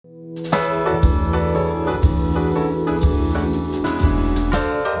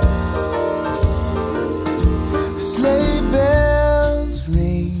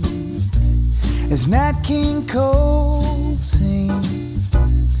Nat King Cole sings.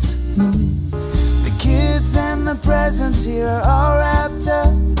 The kids and the presents here are all wrapped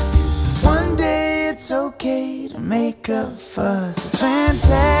up. So one day it's okay to make a fuss. It's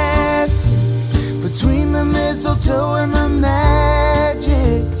fantastic. Between the mistletoe and the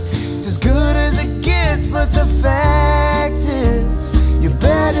magic, it's as good as it gets, but the fact is, you're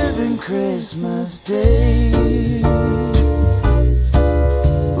better than Christmas Day.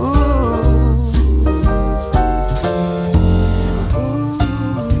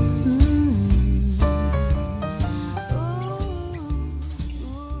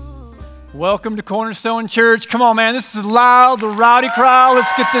 Welcome to Cornerstone Church. Come on, man. This is loud, the rowdy crowd.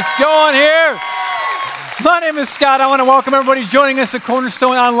 Let's get this going here. My name is Scott. I want to welcome everybody joining us at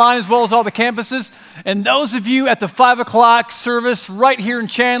Cornerstone Online as well as all the campuses. And those of you at the 5 o'clock service right here in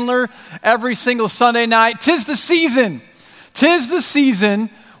Chandler every single Sunday night. Tis the season. Tis the season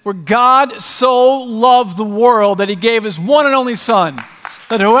where God so loved the world that he gave his one and only Son,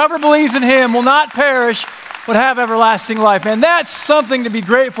 that whoever believes in him will not perish, but have everlasting life. Man, that's something to be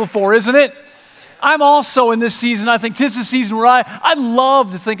grateful for, isn't it? I'm also in this season, I think 'tis the season where I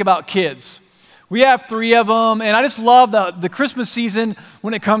love to think about kids. We have 3 of them, and I just love the Christmas season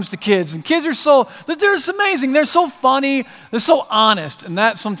when it comes to kids. And kids are they're just amazing. They're so funny. They're so honest, and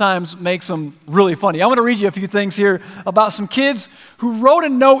that sometimes makes them really funny. I want to read you a few things here about some kids who wrote a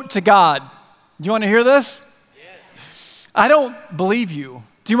note to God. Do you want to hear this? Yes. I don't believe you.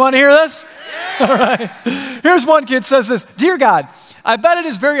 Do you want to hear this? Yes. All right. Here's one kid says this. Dear God, I bet it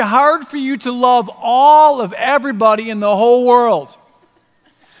is very hard for you to love all of everybody in the whole world.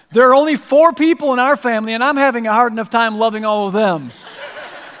 There are only 4 people in our family, and I'm having a hard enough time loving all of them.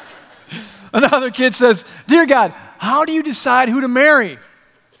 Another kid says, Dear God, how do you decide who to marry?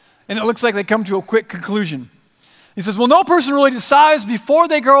 And it looks like they come to a quick conclusion. He says, well, no person really decides before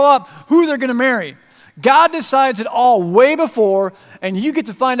they grow up who they're going to marry. God decides it all way before, and you get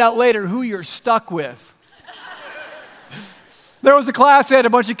to find out later who you're stuck with. There was a class that had a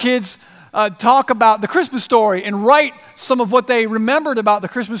bunch of kids talk about the Christmas story and write some of what they remembered about the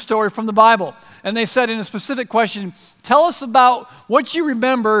Christmas story from the Bible. And they said in a specific question, tell us about what you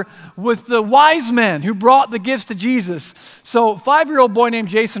remember with the wise men who brought the gifts to Jesus. So 5-year-old boy named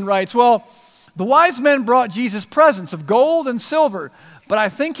Jason writes, well, the wise men brought Jesus presents of gold and silver, but I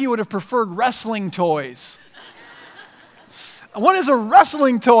think he would have preferred wrestling toys. What is a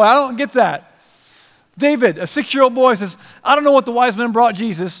wrestling toy? I don't get that. David, a 6-year-old boy, says, I don't know what the wise men brought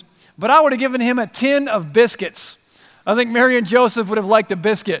Jesus, but I would have given him a tin of biscuits. I think Mary and Joseph would have liked a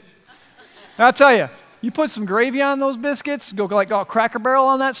biscuit. And I'll tell you, you put some gravy on those biscuits, go like all Cracker Barrel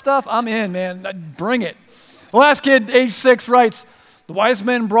on that stuff, I'm in, man. Bring it. The last kid, age 6, writes, the wise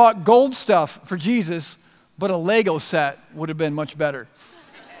men brought gold stuff for Jesus, but a Lego set would have been much better.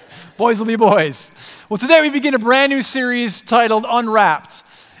 Boys will be boys. Well, today we begin a brand new series titled Unwrapped.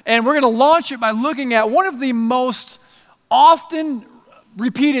 And we're going to launch it by looking at one of the most often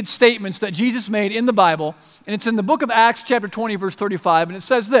repeated statements that Jesus made in the Bible. And it's in the book of Acts, chapter 20, verse 35. And it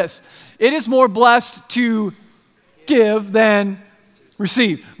says this, it is more blessed to give than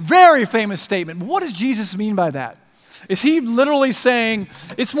receive. Very famous statement. But what does Jesus mean by that? Is he literally saying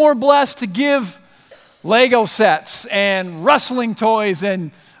it's more blessed to give Lego sets and wrestling toys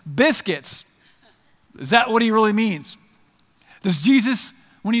and biscuits? Is that what he really means? Does Jesus,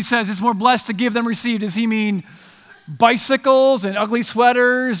 when he says it's more blessed to give than receive, does he mean bicycles and ugly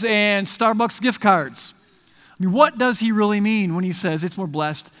sweaters and Starbucks gift cards? I mean, what does he really mean when he says it's more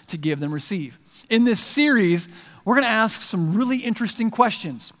blessed to give than receive? In this series, we're going to ask some really interesting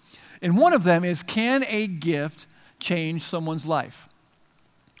questions. And one of them is, can a gift change someone's life?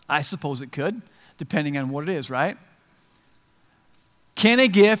 I suppose it could, depending on what it is, right? Can a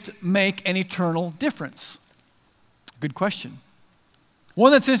gift make an eternal difference? Good question.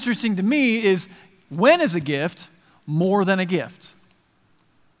 One that's interesting to me is, when is a gift more than a gift?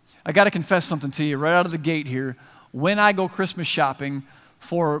 I got to confess something to you right out of the gate here. When I go Christmas shopping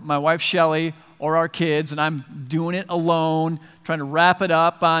for my wife Shelly or our kids, and I'm doing it alone, trying to wrap it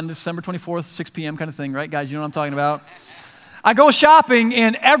up on December 24th, 6 p.m. kind of thing, right, guys? You know what I'm talking about? I go shopping,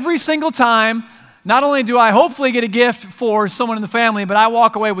 and every single time, not only do I hopefully get a gift for someone in the family, but I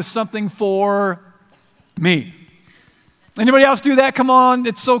walk away with something for me. Anybody else do that? Come on,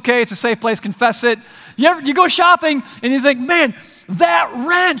 it's okay. It's a safe place. Confess it. You go shopping, and you think, man, that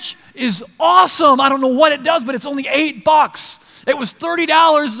wrench is awesome. I don't know what it does, but it's only $8. It was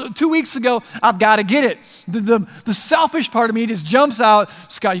 $30 2 weeks ago. I've got to get it. The selfish part of me just jumps out.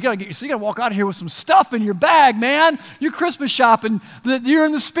 Scott, you got to walk out of here with some stuff in your bag, man. You're Christmas shopping. You're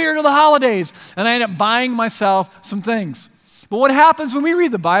in the spirit of the holidays. And I end up buying myself some things. But what happens when we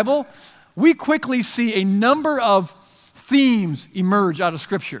read the Bible? we quickly see a number of themes emerge out of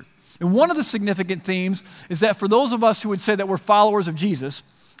Scripture. And one of the significant themes is that for those of us who would say that we're followers of Jesus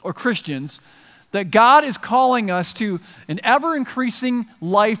or Christians, that God is calling us to an ever-increasing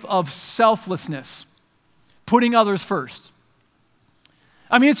life of selflessness, putting others first.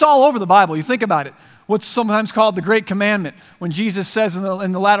 I mean, it's all over the Bible. You think about it. What's sometimes called the Great Commandment, when Jesus says in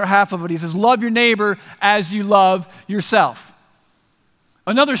the latter half of it, he says, love your neighbor as you love yourself.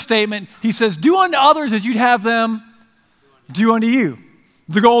 Another statement, he says, do unto others as you'd have them do unto you.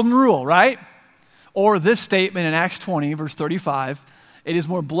 The golden rule, right? Or this statement in Acts 20, verse 35, it is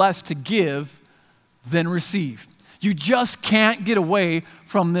more blessed to give than receive. You just can't get away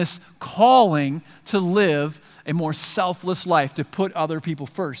from this calling to live a more selfless life, to put other people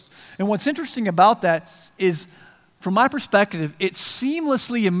first. And what's interesting about that is, from my perspective, it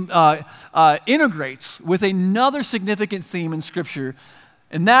seamlessly integrates with another significant theme in Scripture,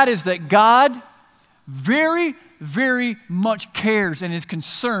 and that is that God very, very much cares and is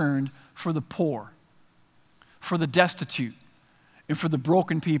concerned for the poor, for the destitute, and for the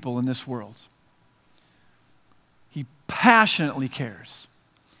broken people in this world. He passionately cares.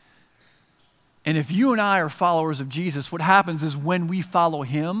 And if you and I are followers of Jesus, what happens is when we follow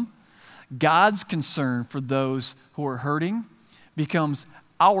him, God's concern for those who are hurting becomes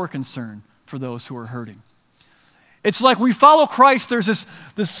our concern for those who are hurting. It's like we follow Christ, there's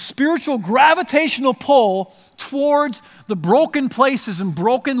this spiritual gravitational pull towards the broken places and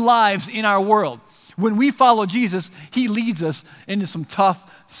broken lives in our world. When we follow Jesus, he leads us into some tough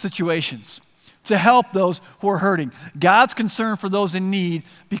situations to help those who are hurting. God's concern for those in need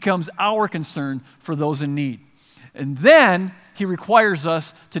becomes our concern for those in need. And then he requires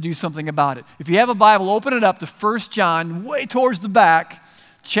us to do something about it. If you have a Bible, open it up to 1 John, way towards the back,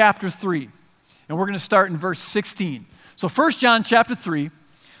 chapter 3. And we're going to start in verse 16. So 1 John chapter 3,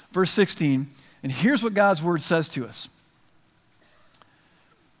 verse 16, and here's what God's word says to us.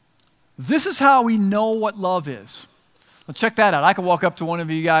 This is how we know what love is. Now check that out. I could walk up to one of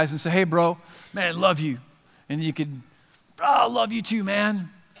you guys and say, hey bro, man, I love you. And you could, I love you too, man.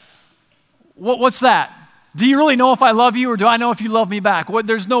 What's that? Do you really know if I love you, or do I know if you love me back?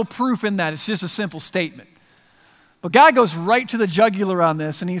 There's no proof in that. It's just a simple statement. But God goes right to the jugular on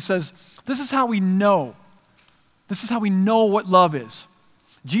this, and he says, this is how we know. This is how we know what love is.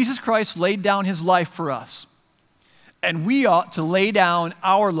 Jesus Christ laid down his life for us, and we ought to lay down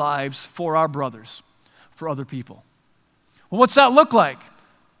our lives for our brothers, for other people. Well, what's that look like?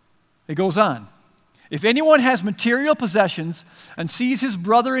 It goes on. If anyone has material possessions and sees his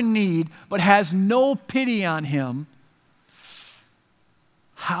brother in need but has no pity on him,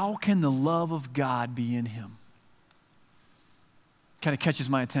 how can the love of God be in him? Kind of catches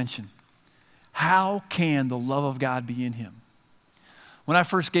my attention. How can the love of God be in him? When I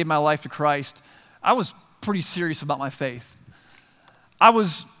first gave my life to Christ, I was pretty serious about my faith. I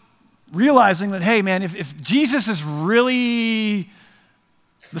was realizing that, hey man, if Jesus is really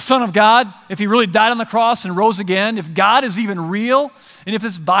the Son of God, if he really died on the cross and rose again, if God is even real, and if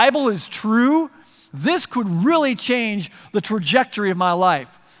this Bible is true, this could really change the trajectory of my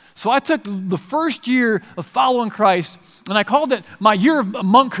life. So I took the first year of following Christ, and I called it my year of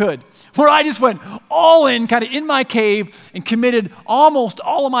monkhood, where I just went all in, kind of in my cave, and committed almost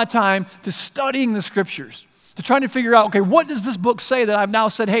all of my time to studying the Scriptures, to trying to figure out, okay, what does this book say that I've now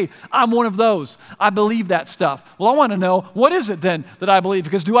said, hey, I'm one of those. I believe that stuff. Well, I want to know, what is it then that I believe?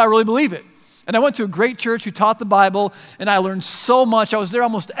 Because do I really believe it? And I went to a great church who taught the Bible, and I learned so much. I was there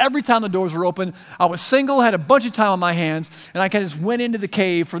almost every time the doors were open. I was single, had a bunch of time on my hands, and I kind of just went into the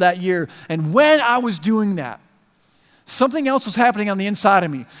cave for that year. And when I was doing that, something else was happening on the inside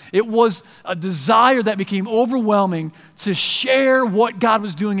of me. It was a desire that became overwhelming to share what God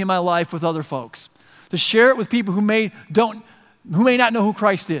was doing in my life with other folks, to share it with people who may not know who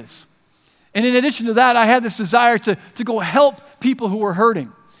Christ is. And in addition to that, I had this desire to go help people who were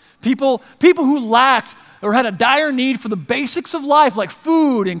hurting, people who lacked or had a dire need for the basics of life, like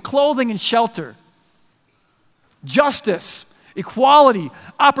food and clothing and shelter, justice, equality,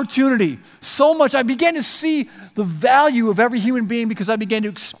 opportunity, so much. I began to see the value of every human being because I began to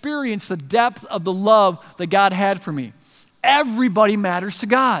experience the depth of the love that God had for me. Everybody matters to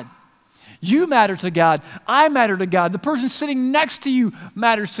God. You matter to God. I matter to God. The person sitting next to you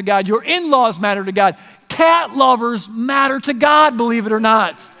matters to God. Your in-laws matter to God. Cat lovers matter to God, believe it or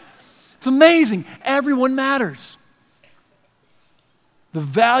not. It's amazing. Everyone matters. The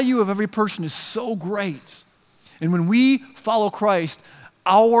value of every person is so great. And when we follow Christ,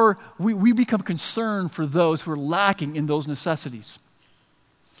 we become concerned for those who are lacking in those necessities.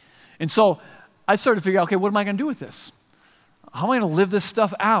 And so I started to figure out, okay, what am I going to do with this? How am I going to live this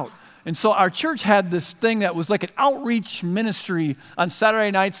stuff out? And so our church had this thing that was like an outreach ministry on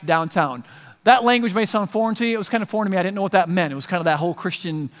Saturday nights downtown. That language may sound foreign to you. It was kind of foreign to me. I didn't know what that meant. It was kind of that whole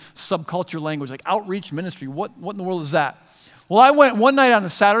Christian subculture language, like outreach ministry. What in the world is that? Well, I went one night on a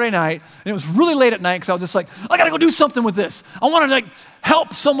Saturday night, and it was really late at night because I was just like, I got to go do something with this. I want to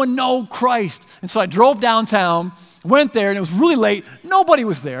help someone know Christ. And so I drove downtown, went there, and it was really late. Nobody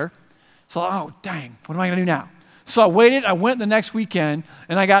was there. So, oh, dang, what am I going to do now? So I waited. I went the next weekend,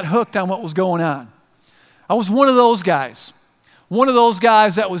 and I got hooked on what was going on. I was one of those guys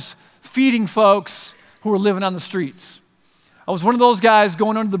that was feeding folks who were living on the streets. I was one of those guys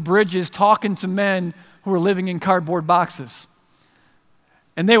going under the bridges talking to men who were living in cardboard boxes.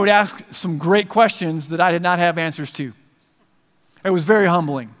 And they would ask some great questions that I did not have answers to. It was very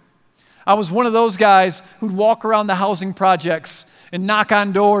humbling. I was one of those guys who'd walk around the housing projects and knock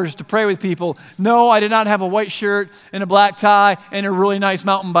on doors to pray with people. No, I did not have a white shirt and a black tie and a really nice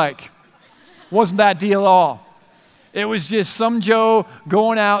mountain bike. Wasn't that deal at all. It was just some Joe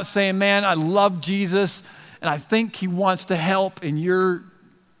going out saying, man, I love Jesus, and I think he wants to help in your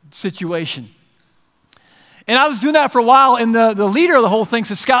situation. And I was doing that for a while, and the leader of the whole thing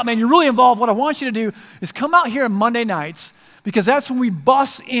said, Scott, man, you're really involved. What I want you to do is come out here on Monday nights, because that's when we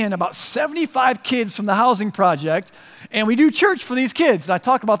bus in about 75 kids from the housing project, and we do church for these kids. And I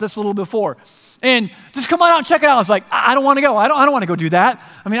talked about this a little before. And just come on out and check it out. I was like, I don't want to go. I don't want to go do that.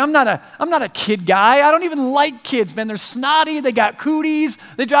 I mean, I'm not a kid guy. I don't even like kids, man. They're snotty. They got cooties.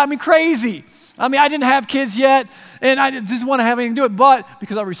 They drive me crazy. I mean, I didn't have kids yet, and I didn't want to have anything to do it. But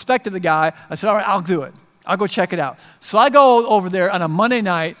because I respected the guy, I said, all right, I'll do it. I'll go check it out. So I go over there on a Monday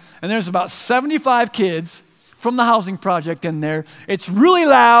night, and there's about 75 kids from the housing project in there. It's really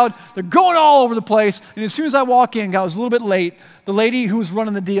loud. They're going all over the place. And as soon as I walk in, I was a little bit late, the lady who was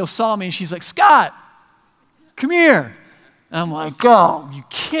running the deal saw me, and she's like, Scott, come here. And I'm like, oh, you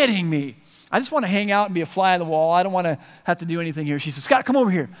kidding me? I just want to hang out and be a fly on the wall. I don't want to have to do anything here. She says, Scott, come over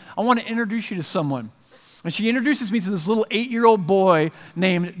here. I want to introduce you to someone. And she introduces me to this little 8-year-old boy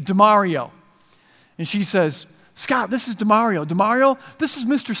named DeMario. And she says, Scott, this is DeMario. DeMario, this is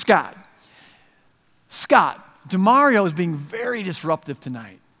Mr. Scott. Scott, DeMario is being very disruptive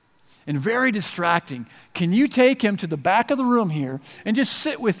tonight and very distracting. Can you take him to the back of the room here and just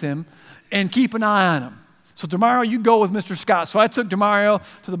sit with him and keep an eye on him? So DeMario, you go with Mr. Scott. So I took DeMario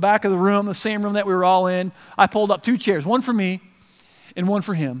to the back of the room, the same room that we were all in. I pulled up 2 chairs, one for me and one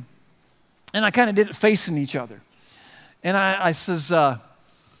for him. And I kind of did it facing each other. And I says,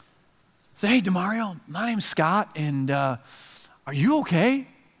 hey, DeMario, my name's Scott, and are you okay?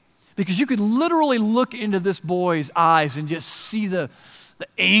 Because you could literally look into this boy's eyes and just see the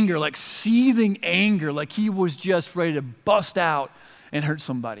anger, like seething anger, like he was just ready to bust out and hurt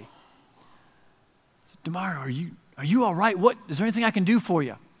somebody. I said, DeMario, are you all right? Is there anything I can do for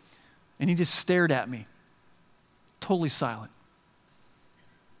you? And he just stared at me, totally silent.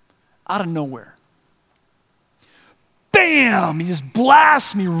 Out of nowhere. Bam! He just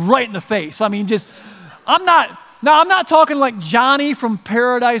blasts me right in the face. I mean, I'm not talking like Johnny from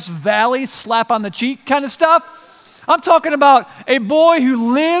Paradise Valley, slap on the cheek kind of stuff. I'm talking about a boy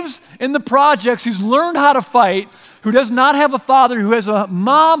who lives in the projects, who's learned how to fight, who does not have a father, who has a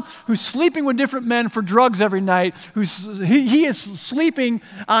mom who's sleeping with different men for drugs every night, he is sleeping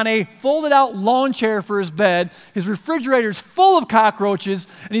on a folded out lawn chair for his bed, his refrigerator's full of cockroaches,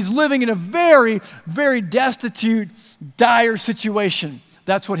 and he's living in a very, very destitute, dire situation.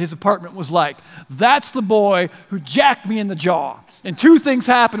 That's what his apartment was like. That's the boy who jacked me in the jaw. And 2 things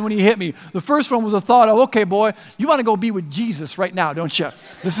happened when he hit me. The first one was a thought of, okay, boy, you want to go be with Jesus right now, don't you?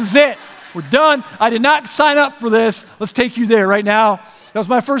 This is it. We're done. I did not sign up for this. Let's take you there right now. That was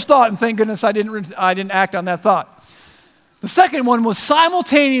my first thought, and thank goodness I didn't act on that thought. The second one was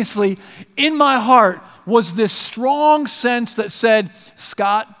simultaneously in my heart was this strong sense that said,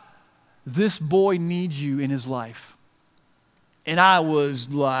 Scott, this boy needs you in his life. And I was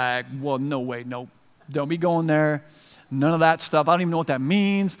like, well, no way, nope. Don't be going there. None of that stuff. I don't even know what that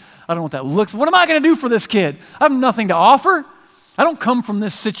means. I don't know what that looks like. What am I going to do for this kid? I have nothing to offer. I don't come from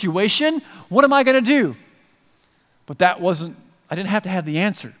this situation. What am I going to do? But I didn't have to have the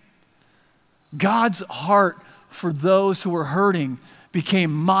answer. God's heart for those who were hurting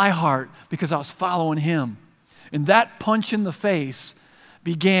became my heart because I was following him. And that punch in the face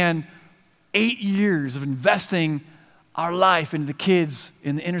began 8 years of investing our life into the kids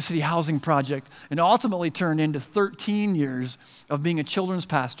in the inner city housing project, and ultimately turned into 13 years of being a children's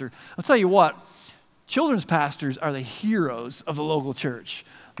pastor. I'll tell you what, children's pastors are the heroes of the local church.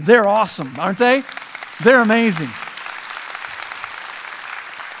 They're awesome, aren't they? They're amazing.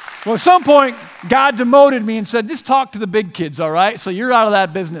 Well, at some point, God demoted me and said, just talk to the big kids, all right? So you're out of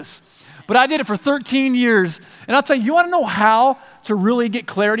that business. but I did it for 13 years. And I'll tell you, you want to know how to really get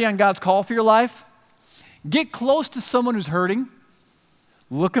clarity on God's call for your life? Get close to someone who's hurting,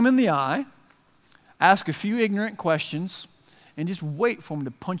 look them in the eye, ask a few ignorant questions, and just wait for them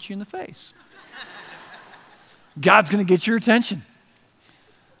to punch you in the face. God's going to get your attention.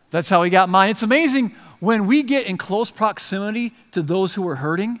 That's how he got mine. It's amazing when we get in close proximity to those who are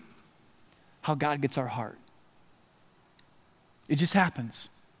hurting, how God gets our heart. It just happens.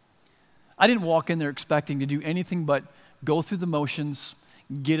 I didn't walk in there expecting to do anything but go through the motions,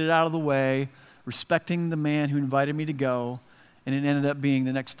 get it out of the way, respecting the man who invited me to go, and it ended up being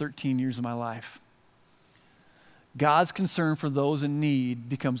the next 13 years of my life. God's concern for those in need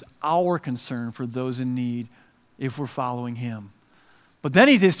becomes our concern for those in need if we're following him. But then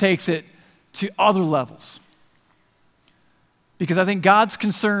he just takes it to other levels. Because I think God's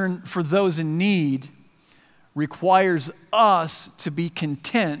concern for those in need requires us to be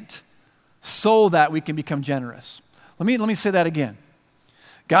content so that we can become generous. Let me say that again.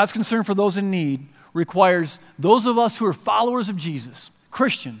 God's concern for those in need requires those of us who are followers of Jesus,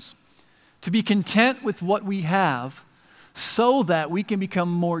 Christians, to be content with what we have so that we can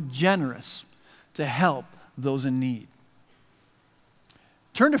become more generous to help those in need.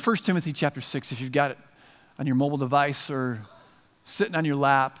 Turn to 1 Timothy chapter 6 if you've got it on your mobile device or sitting on your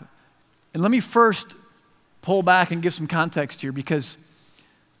lap. And let me first pull back and give some context here because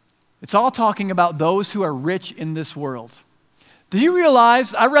it's all talking about those who are rich in this world. Do you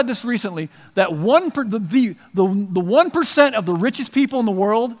realize, I read this recently, that the 1% of the richest people in the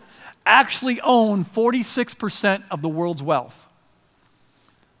world actually own 46% of the world's wealth?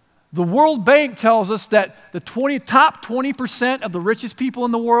 The World Bank tells us that the top 20% of the richest people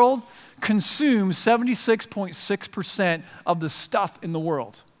in the world consume 76.6% of the stuff in the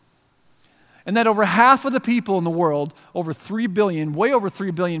world. And that over half of the people in the world, over 3 billion, way over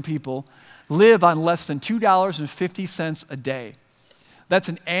 3 billion people, live on less than $2.50 a day. That's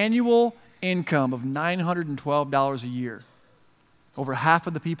an annual income of $912 a year. Over half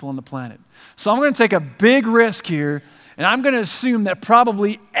of the people on the planet. So I'm going to take a big risk here, and I'm going to assume that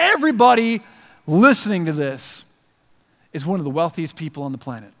probably everybody listening to this is one of the wealthiest people on the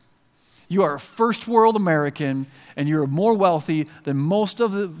planet. You are a first world American, and you're more wealthy than most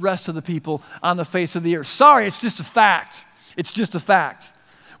of the rest of the people on the face of the earth. Sorry, it's just a fact. It's just a fact.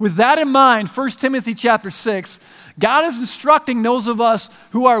 With that in mind, 1 Timothy chapter 6, God is instructing those of us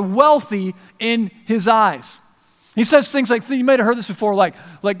who are wealthy in his eyes. He says things like, you might have heard this before, like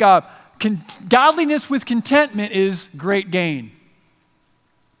godliness with contentment is great gain.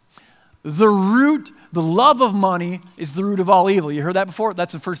 The love of money is the root of all evil. You heard that before?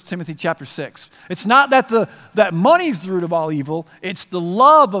 That's in 1 Timothy chapter 6. It's not that money's the root of all evil. It's the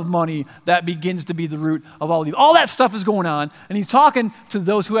love of money that begins to be the root of all evil. All that stuff is going on, and he's talking to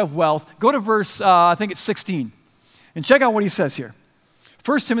those who have wealth. Go to verse, I think it's 16, and check out what he says here.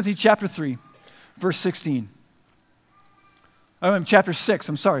 1 Timothy chapter 3, verse 16. Chapter 6,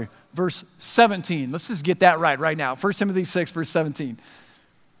 verse 17. Let's just get that right now. 1 Timothy 6, verse 17.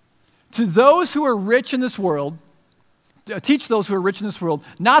 To those who are rich in this world, teach those who are rich in this world,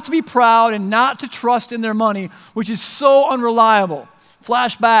 not to be proud and not to trust in their money, which is so unreliable.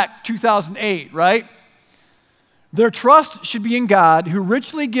 Flashback 2008, right? Their trust should be in God, who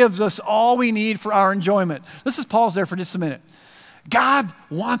richly gives us all we need for our enjoyment. Let's just pause there for just a minute. God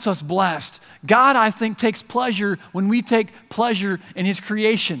wants us blessed. God, I think, takes pleasure when we take pleasure in his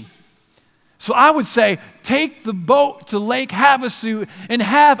creation. So I would say, take the boat to Lake Havasu and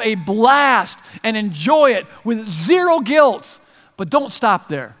have a blast and enjoy it with zero guilt. But don't stop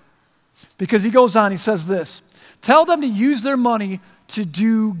there. Because he goes on, he says this, tell them to use their money to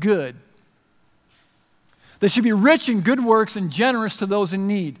do good. They should be rich in good works and generous to those in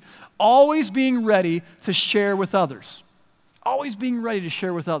need, always being ready to share with others. Always being ready to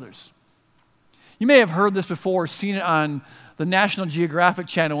share with others. You may have heard this before, seen it on the National Geographic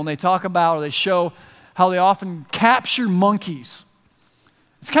Channel when they talk about or they show how they often capture monkeys.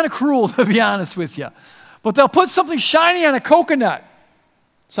 It's kind of cruel, to be honest with you. But they'll put something shiny on a coconut.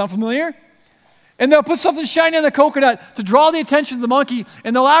 Sound familiar? And they'll put something shiny on the coconut to draw the attention of the monkey,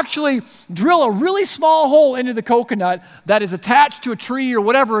 and they'll actually drill a really small hole into the coconut that is attached to a tree or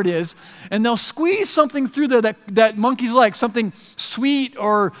whatever it is, and they'll squeeze something through there that monkeys like, something sweet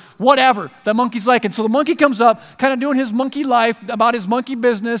or whatever that monkeys like. And so the monkey comes up, kind of doing his monkey life, about his monkey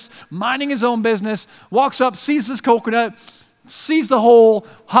business, minding his own business, walks up, sees this coconut, sees the hole,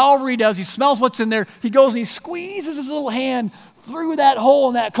 however he does, he smells what's in there, he goes and he squeezes his little hand through that hole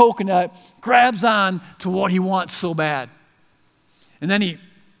in that coconut, grabs on to what he wants so bad. And then he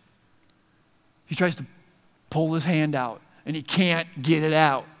tries to pull his hand out, and he can't get it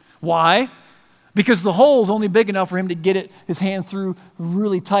out. Why? Because the hole is only big enough for him to get his hand through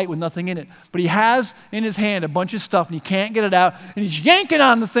really tight with nothing in it. But he has in his hand a bunch of stuff, and he can't get it out, and he's yanking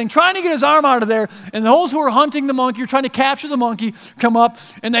on the thing, trying to get his arm out of there, and those who are hunting the monkey or trying to capture the monkey come up,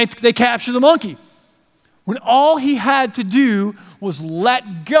 and they capture the monkey. When all he had to do was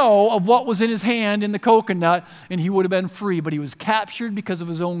let go of what was in his hand in the coconut, and he would have been free, but he was captured because of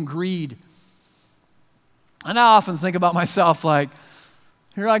his own greed. And I often think about myself like,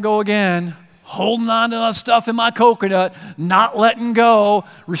 here I go again, holding on to that stuff in my coconut, not letting go,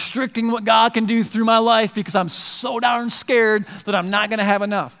 restricting what God can do through my life because I'm so darn scared that I'm not going to have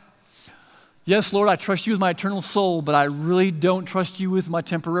enough. Yes, Lord, I trust you with my eternal soul, but I really don't trust you with my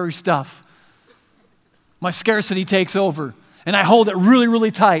temporary stuff. My scarcity takes over, and I hold it really,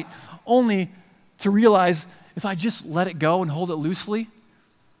 really tight, only to realize if I just let it go and hold it loosely,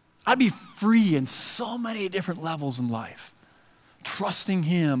 I'd be free in so many different levels in life. Trusting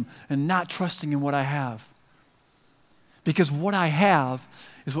him and not trusting in what I have. Because what I have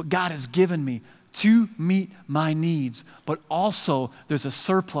is what God has given me to meet my needs. But also there's a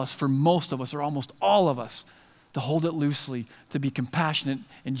surplus for most of us, or almost all of us, to hold it loosely, to be compassionate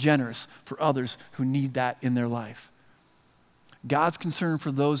and generous for others who need that in their life. God's concern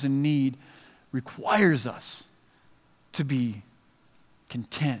for those in need requires us to be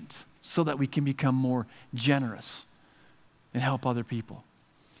content so that we can become more generous and help other people.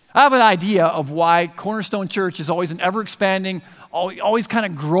 I have an idea of why Cornerstone Church is always an ever-expanding, always kind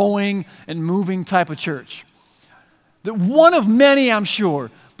of growing and moving type of church. That one of many, I'm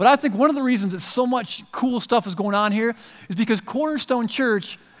sure, but I think one of the reasons that so much cool stuff is going on here is because Cornerstone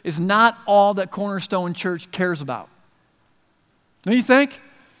Church is not all that Cornerstone Church cares about. Don't you think?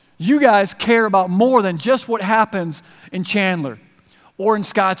 You guys care about more than just what happens in Chandler, or in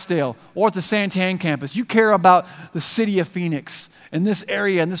Scottsdale, or at the Santan campus. You care about the city of Phoenix, and this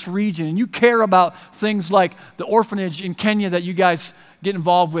area, and this region, and you care about things like the orphanage in Kenya that you guys get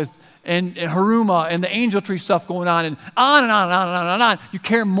involved with, and Huruma, and the Angel Tree stuff going on, and on and on and on and on and on. You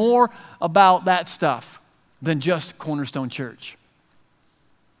care more about that stuff than just Cornerstone Church.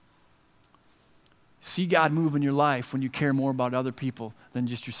 See God move in your life when you care more about other people than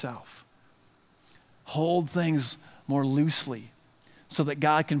just yourself. Hold things more loosely, so that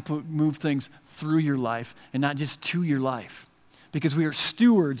God can move things through your life and not just to your life, because we are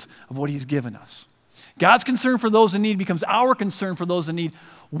stewards of what he's given us. God's concern for those in need becomes our concern for those in need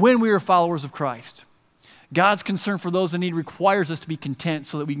when we are followers of Christ. God's concern for those in need requires us to be content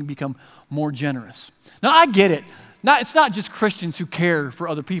so that we can become more generous. Now, I get it. It's not just Christians who care for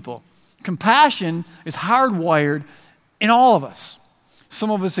other people. Compassion is hardwired in all of us.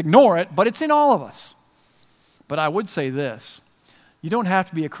 Some of us ignore it, but it's in all of us. But I would say this. You don't have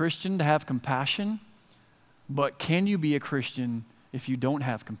to be a Christian to have compassion, but can you be a Christian if you don't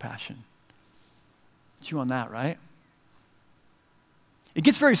have compassion? Chew on that, right? It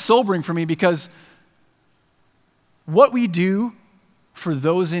gets very sobering for me because what we do for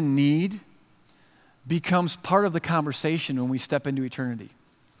those in need becomes part of the conversation when we step into eternity.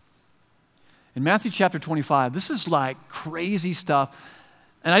 In Matthew chapter 25, this is like crazy stuff.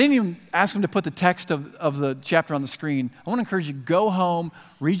 And I didn't even ask him to put the text of the chapter on the screen. I want to encourage you, go home,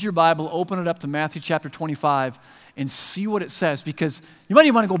 read your Bible, open it up to Matthew chapter 25, and see what it says, because you might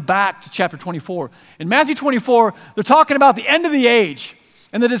even want to go back to chapter 24. In Matthew 24, they're talking about the end of the age.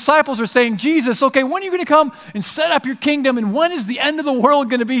 And the disciples are saying, Jesus, okay, when are you going to come and set up your kingdom? And when is the end of the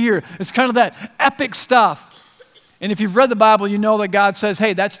world going to be here? It's kind of that epic stuff. And if you've read the Bible, you know that God says,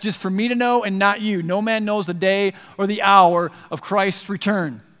 hey, that's just for me to know and not you. No man knows the day or the hour of Christ's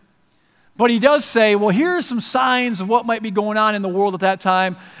return. But he does say, well, here are some signs of what might be going on in the world at that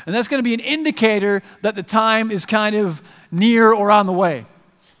time, and that's going to be an indicator that the time is kind of near or on the way.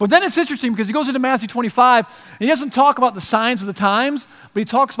 But then it's interesting because he goes into Matthew 25, and he doesn't talk about the signs of the times, but he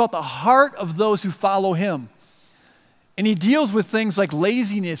talks about the heart of those who follow him. And he deals with things like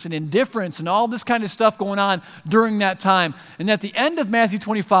laziness and indifference and all this kind of stuff going on during that time. And at the end of Matthew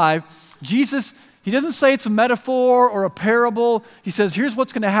 25, Jesus, he doesn't say it's a metaphor or a parable. He says, here's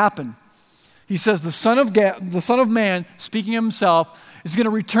what's going to happen. He says, the Son of Man, speaking of himself, is going to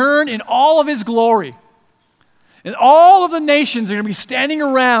return in all of his glory. And all of the nations are going to be standing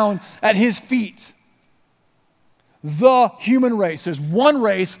around at his feet. The human race. There's one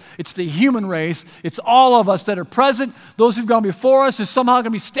race. It's the human race. It's all of us that are present. Those who've gone before us are somehow going to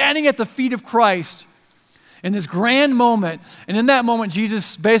be standing at the feet of Christ in this grand moment. And in that moment,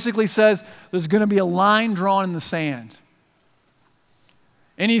 Jesus basically says there's going to be a line drawn in the sand.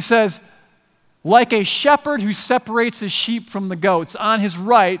 And he says, like a shepherd who separates his sheep from the goats, on his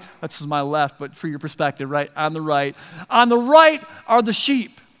right, that's my left, but for your perspective, right, on the right are the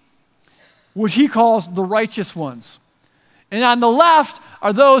sheep. which he calls the righteous ones. And on the left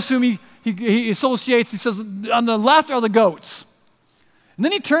are those whom he associates, he says, on the left are the goats. And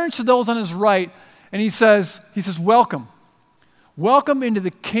then he turns to those on his right and he says, welcome. Welcome into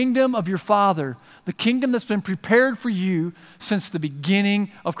the kingdom of your Father, the kingdom that's been prepared for you since the beginning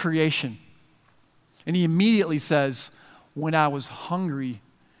of creation. And he immediately says, when I was hungry,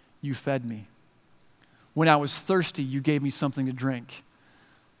 you fed me. When I was thirsty, you gave me something to drink.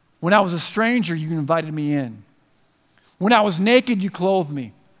 When I was a stranger, you invited me in. When I was naked, you clothed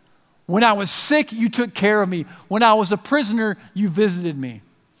me. When I was sick, you took care of me. When I was a prisoner, you visited me.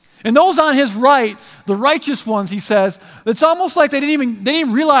 And those on his right, the righteous ones, he says, it's almost like they didn't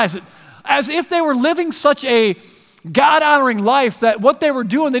even realize it. As if they were living such a God-honoring life that what they were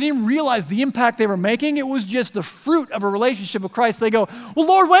doing, they didn't realize the impact they were making. It was just the fruit of a relationship with Christ. They go, well,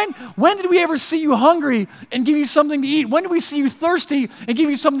 Lord, when did we ever see you hungry and give you something to eat? When did we see you thirsty and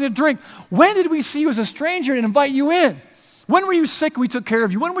give you something to drink? When did we see you as a stranger and invite you in? When were you sick and we took care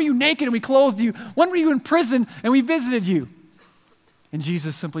of you? When were you naked and we clothed you? When were you in prison and we visited you? And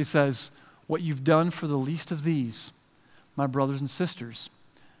Jesus simply says, what you've done for the least of these, my brothers and sisters,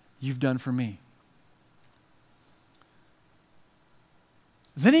 you've done for me.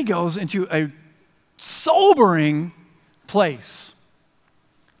 Then he goes into a sobering place.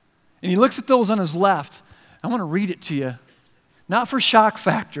 And he looks at those on his left. I want to read it to you, not for shock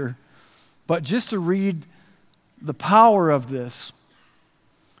factor, but just to read the power of this.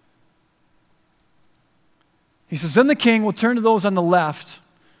 He says, then the king will turn to those on the left,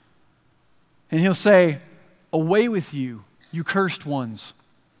 and he'll say, away with you, you cursed ones,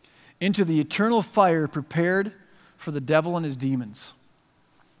 into the eternal fire prepared for the devil and his demons.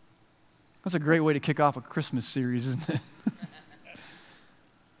 That's a great way to kick off a Christmas series, isn't it?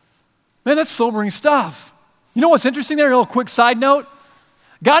 Man, that's sobering stuff. You know what's interesting there? A little quick side note.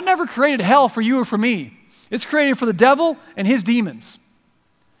 God never created hell for you or for me. It's created for the devil and his demons.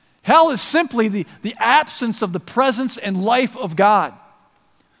 Hell is simply the absence of the presence and life of God.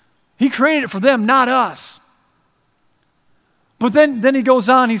 He created it for them, not us. But then he goes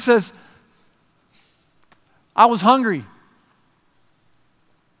on, he says, I was hungry,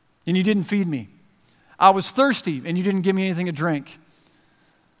 and you didn't feed me. I was thirsty, and you didn't give me anything to drink.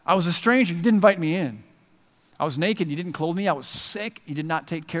 I was a stranger, you didn't invite me in. I was naked, you didn't clothe me. I was sick, you did not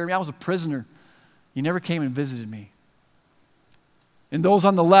take care of me. I was a prisoner, you never came and visited me. And those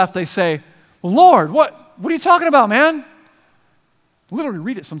on the left, they say, well, Lord, what are you talking about, man? Literally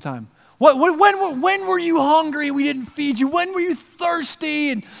read it sometime. When were you hungry and we didn't feed you? When were you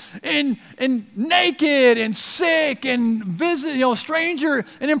thirsty and naked and sick and stranger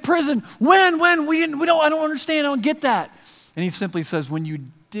and in prison? When I don't understand, I don't get that. And he simply says, when you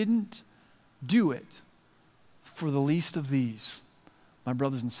didn't do it for the least of these, my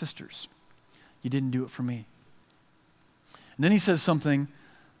brothers and sisters, you didn't do it for me. And then he says something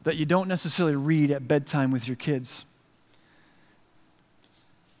that you don't necessarily read at bedtime with your kids.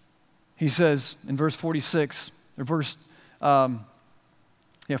 He says in verse 46, and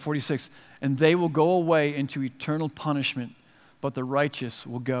they will go away into eternal punishment, but the righteous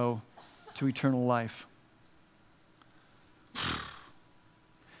will go to eternal life.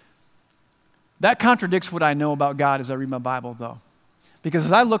 That contradicts what I know about God as I read my Bible, though. Because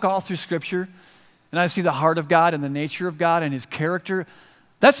as I look all through Scripture, and I see the heart of God and the nature of God and his character,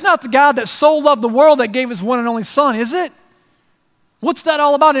 that's not the God that so loved the world that gave his one and only Son, is it? What's that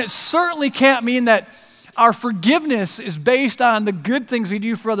all about? And it certainly can't mean that our forgiveness is based on the good things we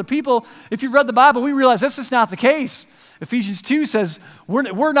do for other people. If you've read the Bible, we realize this is not the case. Ephesians 2 says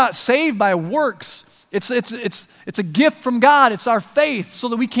we're not saved by works. It's a gift from God. It's our faith so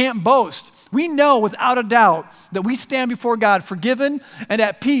that we can't boast. We know without a doubt that we stand before God forgiven and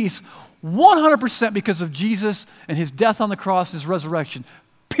at peace 100% because of Jesus and his death on the cross, his resurrection.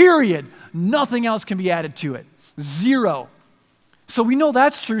 Period. Nothing else can be added to it. Zero. So we know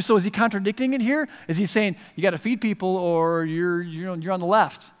that's true. So is he contradicting it here? Is he saying you got to feed people or you're on the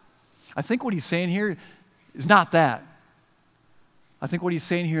left? I think what he's saying here is not that. I think what he's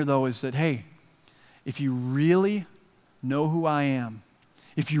saying here, though, is that, hey, if you really know who I am,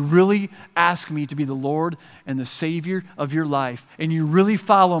 if you really ask me to be the Lord and the Savior of your life, and you really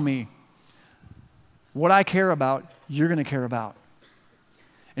follow me, what I care about, you're going to care about.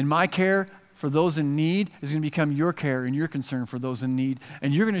 And my care for those in need is going to become your care and your concern for those in need.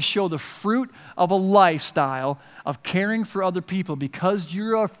 And you're going to show the fruit of a lifestyle of caring for other people because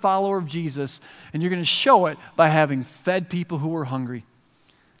you're a follower of Jesus, and you're going to show it by having fed people who were hungry,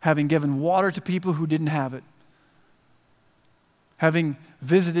 having given water to people who didn't have it, having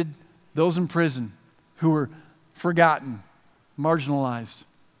visited those in prison who were forgotten, marginalized.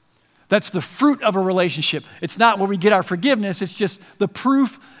 That's the fruit of a relationship. It's not where we get our forgiveness. It's just the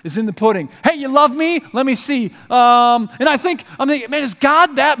proof is in the pudding. Hey, you love me? Let me see. And I'm thinking, man, is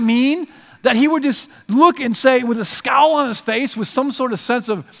God that mean that he would just look and say with a scowl on his face with some sort of sense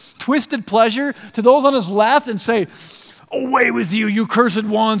of twisted pleasure to those on his left and say, away with you, you cursed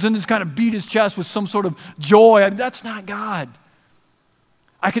ones, and just kind of beat his chest with some sort of joy? That's not God.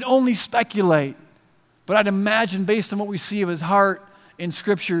 I can only speculate, but I'd imagine based on what we see of his heart in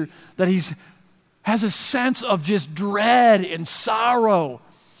Scripture that he has a sense of just dread and sorrow,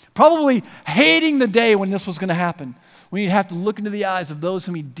 probably hating the day when this was going to happen, when he'd have to look into the eyes of those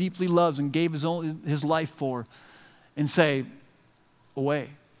whom he deeply loves and gave his life for and say, away,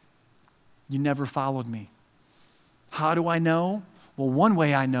 you never followed me. How do I know? Well, one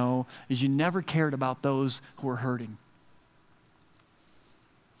way I know is you never cared about those who are hurting.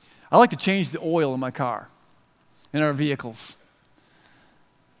 I like to change the oil in my car, in our vehicles.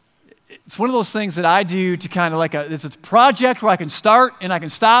 It's one of those things that I do to kind of like it's a project where I can start and I can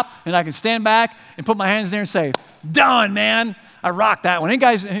stop and I can stand back and put my hands there and say, done, man. I rock that one. Any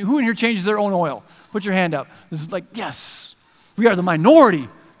guys, who in here changes their own oil? Put your hand up. This is like, yes, we are the minority.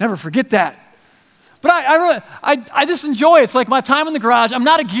 Never forget that. But I just enjoy it. It's like my time in the garage. I'm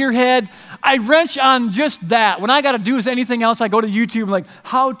not a gearhead. I wrench on just that. When I got to do is anything else, I go to YouTube like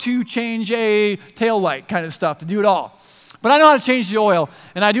how to change a tail light kind of stuff to do it all. But I know how to change the oil,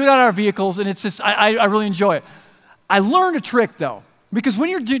 and I do it on our vehicles, and it's just, I really enjoy it. I learned a trick, though, because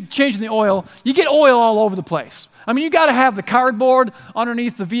when you're changing the oil, you get oil all over the place. I mean, you got to have the cardboard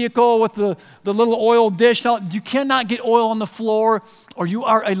underneath the vehicle with the little oil dish. You cannot get oil on the floor, or you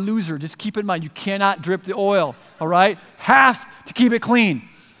are a loser. Just keep in mind, you cannot drip the oil, all right? Have to keep it clean.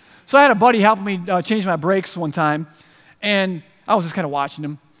 So I had a buddy helping me change my brakes one time, and I was just kind of watching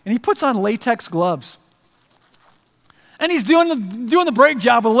him, and he puts on latex gloves. And he's doing the brake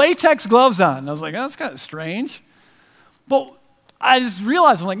job with latex gloves on. And I was like, oh, that's kind of strange. But I just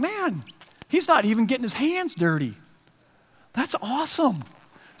realized, I'm like, man, he's not even getting his hands dirty. That's awesome.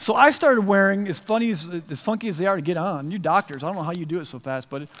 So I started wearing, as funky as they are to get on, you doctors, I don't know how you do it so fast,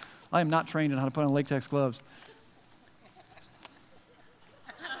 but I am not trained in how to put on latex gloves.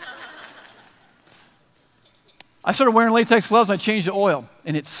 I started wearing latex gloves, and I changed the oil,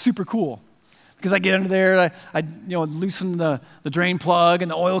 and it's super cool. Because I get under there, I loosen the drain plug,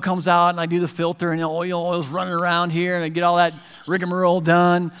 and the oil comes out, and I do the filter, and the oil's running around here, and I get all that rigmarole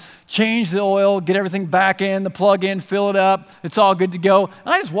done, change the oil, get everything back in, the plug in, fill it up, it's all good to go.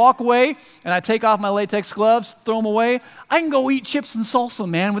 And I just walk away, and I take off my latex gloves, throw them away. I can go eat chips and salsa,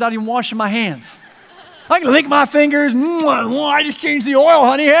 man, without even washing my hands. I can lick my fingers, I just changed the oil,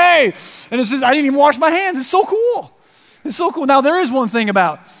 honey, hey! And it's just, I didn't even wash my hands. It's so cool. It's so cool. Now, there is one thing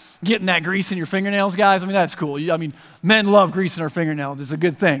about getting that grease in your fingernails, guys. I mean, that's cool. Men love greasing our fingernails. It's a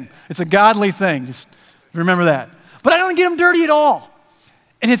good thing. It's a godly thing. Just remember that. But I don't get them dirty at all.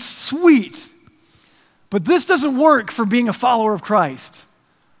 And it's sweet. But this doesn't work for being a follower of Christ.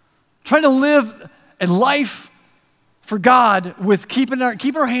 Trying to live a life for God with keeping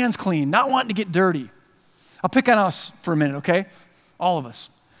our hands clean, not wanting to get dirty. I'll pick on us for a minute, okay? All of us.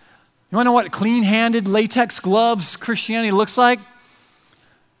 You want to know what clean-handed latex gloves Christianity looks like?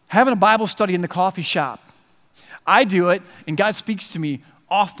 Having a Bible study in the coffee shop. I do it, and God speaks to me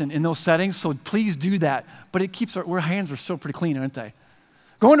often in those settings, so please do that. But it keeps our hands are still pretty clean, aren't they?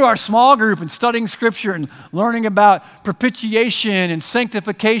 Going to our small group and studying Scripture and learning about propitiation and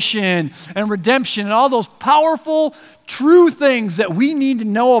sanctification and redemption and all those powerful, true things that we need to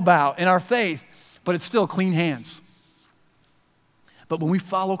know about in our faith, but it's still clean hands. But when we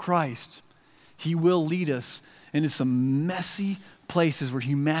follow Christ, He will lead us into some messy places where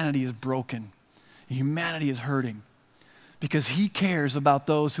humanity is broken, humanity is hurting, because He cares about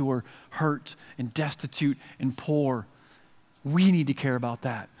those who are hurt and destitute and poor. We need to care about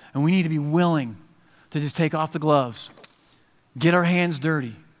that, and we need to be willing to just take off the gloves, get our hands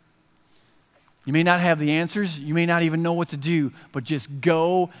dirty. You may not have the answers, you may not even know what to do, but just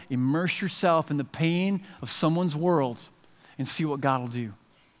go immerse yourself in the pain of someone's world and see what God will do.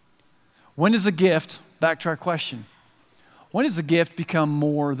 When does a gift, back to our question, when does a gift become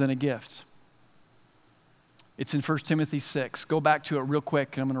more than a gift? It's in 1 Timothy 6. Go back to it real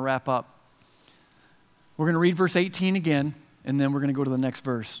quick, and I'm going to wrap up. We're going to read verse 18 again, and then we're going to go to the next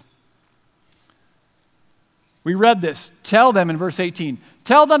verse. We read this. Tell them in verse 18.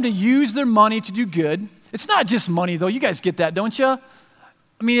 Tell them to use their money to do good. It's not just money, though. You guys get that, don't you? I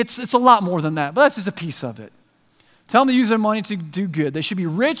mean, it's a lot more than that, but that's just a piece of it. Tell them to use their money to do good. They should be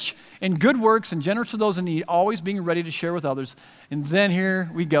rich in good works and generous to those in need, always being ready to share with others. And then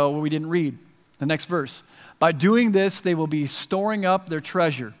here we go where we didn't read. The next verse. By doing this, they will be storing up their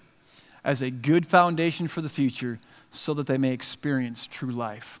treasure as a good foundation for the future so that they may experience true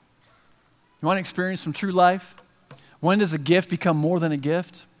life. You want to experience some true life? When does a gift become more than a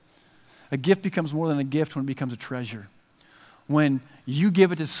gift? A gift becomes more than a gift when it becomes a treasure. When you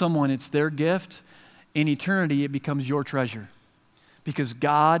give it to someone, it's their gift. In eternity, it becomes your treasure. Because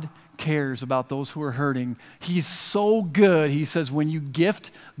God cares about those who are hurting. He's so good, he says, when you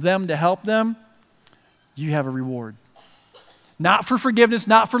gift them to help them, you have a reward. Not for forgiveness,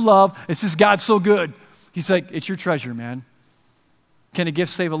 not for love. It's just God's so good. He's like, it's your treasure, man. Can a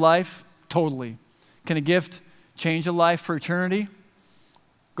gift save a life? Totally. Can a gift change a life for eternity?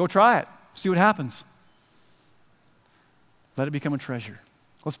 Go try it. See what happens. Let it become a treasure.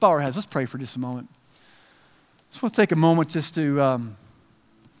 Let's bow our heads. Let's pray for just a moment. Just want to take a moment just to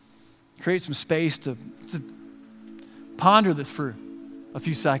create some space to ponder this for a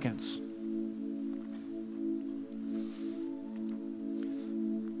few seconds.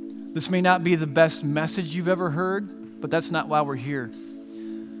 This may not be the best message you've ever heard, but that's not why we're here.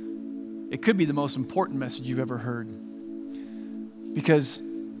 It could be the most important message you've ever heard. Because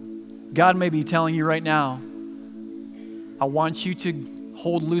God may be telling you right now, I want you to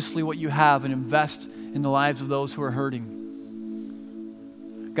hold loosely what you have and invest in the lives of those who are hurting.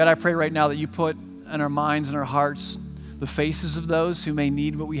 God, I pray right now that you put in our minds and our hearts the faces of those who may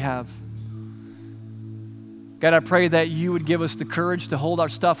need what we have. God, I pray that you would give us the courage to hold our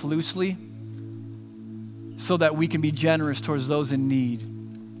stuff loosely so that we can be generous towards those in need.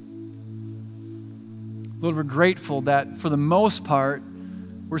 Lord, we're grateful that for the most part,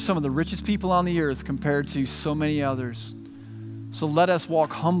 we're some of the richest people on the earth compared to so many others. So let us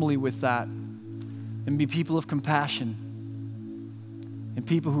walk humbly with that and be people of compassion and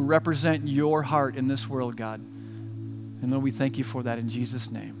people who represent your heart in this world, God. And Lord, we thank you for that in Jesus'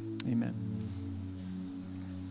 name. Amen.